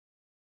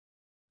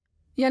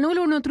Janë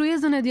ulur në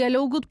tryezën e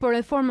dialogut për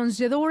reformën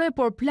zgjedhore,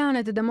 por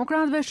planet e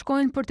demokratëve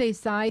shkojnë përtej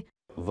saj.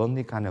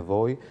 Vendi ka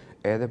nevojë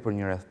edhe për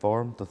një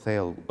reformë të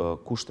thellë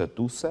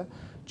kushtetuese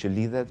që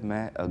lidhet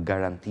me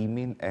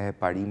garantimin e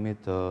parimit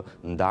të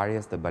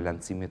ndarjes dhe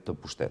balancimit të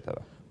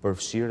pushteteve.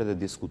 Përfshirë edhe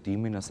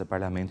diskutimin nëse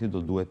Parlamenti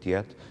duhet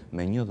jetë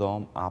me një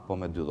dhomë apo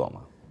me dy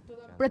dhoma.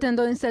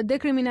 Pretendojnë se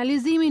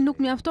dekriminalizimi nuk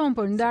mjafton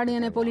për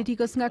ndarjen e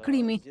politikës nga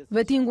krimi.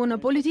 Vetingu në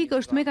politikë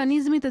është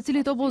mekanizmi të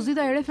cilit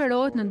opozita i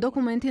referohet në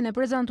dokumentin e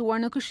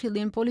prezantuar në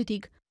Këshillin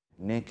Politik.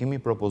 Ne kemi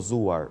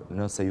propozuar,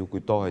 nëse ju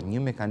kujtohet,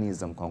 një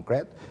mekanizëm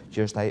konkret,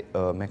 që është ai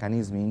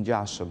mekanizmi i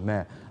ngjashëm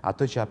me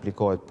atë që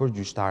aplikohet për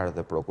gjyqtarët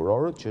dhe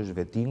prokurorët, që është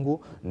vetingu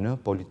në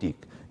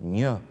politikë.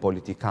 Një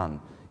politikan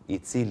i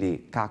cili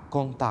ka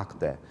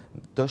kontakte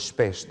të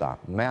shpeshta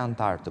me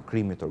antarë të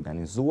krimit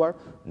organizuar,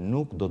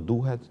 nuk do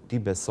duhet t'i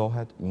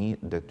besohet një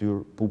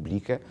detyrë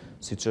publike,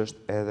 siç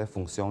është edhe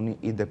funksioni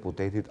i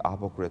deputetit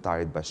apo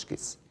kryetarit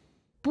bashkisë.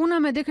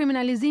 Puna me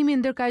dekriminalizimin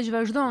ndërkaq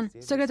vazhdon.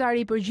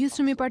 Sekretari i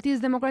Përgjithshëm i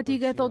Partisë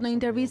Demokratike thotë në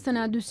intervistën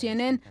e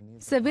Janë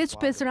se veç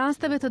 5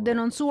 rasteve të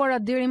denoncuara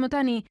deri më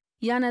tani,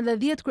 janë edhe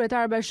 10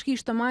 kryetarë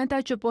bashkish të majta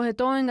që po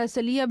hetohen nga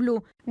selia blu.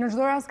 Në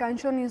çdo rast kanë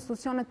qenë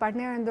institucionet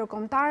partnere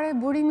ndërkombëtare,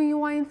 burimi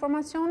juaj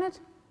informacionet?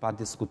 Pa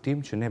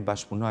diskutim që ne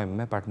bashkëpunojmë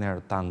me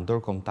partnerët tanë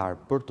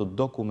ndërkombëtar për të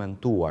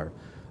dokumentuar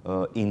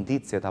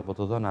indicjet apo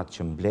të dhënat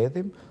që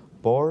mbledhim,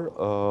 por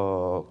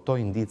këto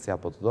indicia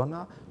apo të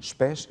dhëna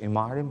shpesh i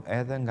marrim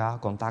edhe nga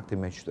kontakti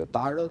me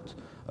qytetarët,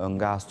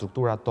 nga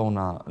strukturat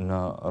tona në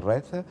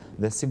rrethe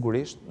dhe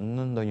sigurisht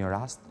në ndonjë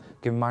rast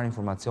kemi marrë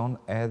informacion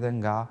edhe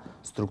nga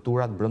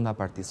strukturat brenda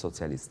Partisë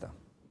Socialiste.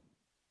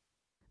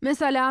 Me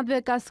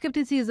salatëve ka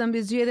skepticizëm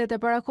mbi zgjedhjet e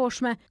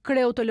parakohshme.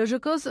 Kreu të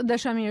LZK-s,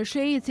 Dashamir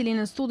Shehi, i cili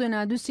në studion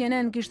e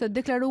Janë kishte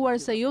deklaruar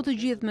se jo të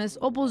gjithë mes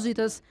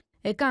opozitës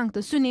e kanë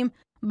këtë synim,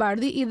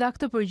 Bardhi i dha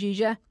këtë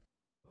përgjigje.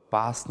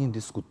 Pas një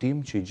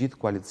diskutim që i gjithë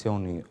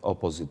koalicioni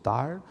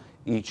opozitar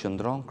i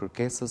qëndron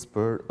kërkesës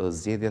për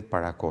zgjedhjet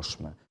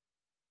parakohshme.